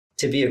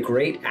To be a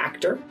great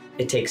actor,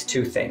 it takes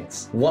two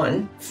things.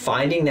 One,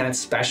 finding that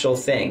special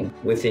thing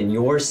within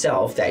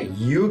yourself that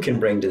you can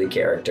bring to the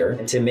character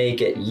and to make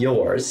it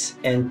yours.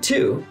 And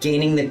two,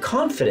 gaining the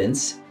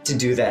confidence to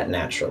do that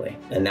naturally.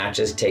 And that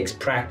just takes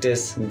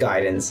practice,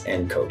 guidance,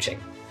 and coaching.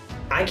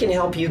 I can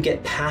help you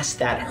get past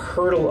that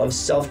hurdle of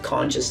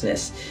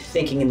self-consciousness,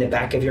 thinking in the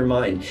back of your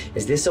mind,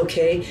 is this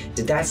okay?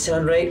 Did that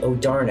sound right? Oh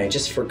darn, I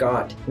just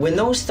forgot. When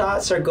those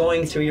thoughts are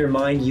going through your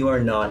mind, you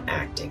are not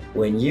acting.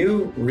 When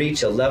you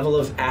reach a level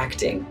of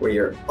acting where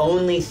you're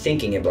only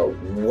thinking about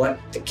what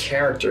the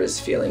character is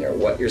feeling or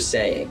what you're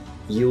saying,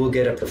 you will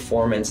get a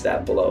performance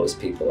that blows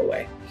people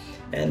away.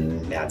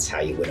 And that's how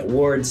you win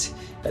awards,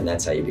 and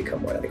that's how you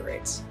become one of the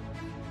greats.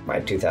 My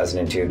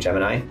 2002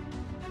 Gemini.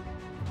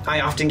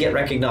 I often get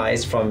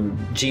recognized from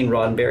Gene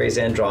Roddenberry's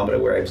Andromeda,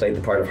 where I played the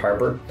part of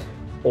Harper,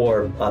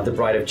 or The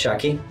Bride of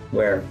Chucky,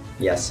 where,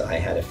 yes, I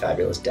had a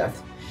fabulous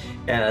death.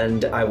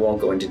 And I won't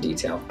go into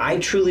detail. I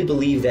truly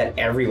believe that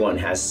everyone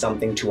has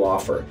something to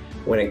offer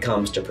when it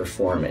comes to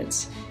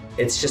performance.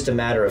 It's just a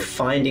matter of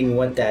finding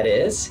what that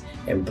is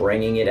and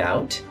bringing it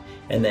out,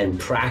 and then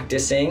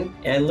practicing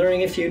and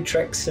learning a few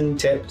tricks and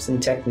tips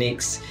and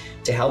techniques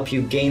to help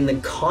you gain the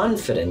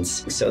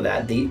confidence so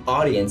that the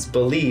audience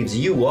believes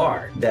you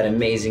are that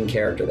amazing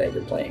character that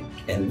you're playing.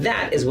 And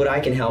that is what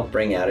I can help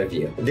bring out of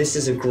you. This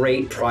is a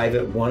great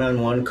private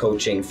one-on-one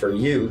coaching for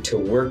you to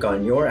work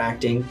on your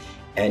acting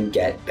and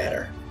get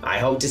better. I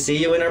hope to see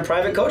you in our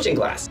private coaching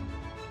class.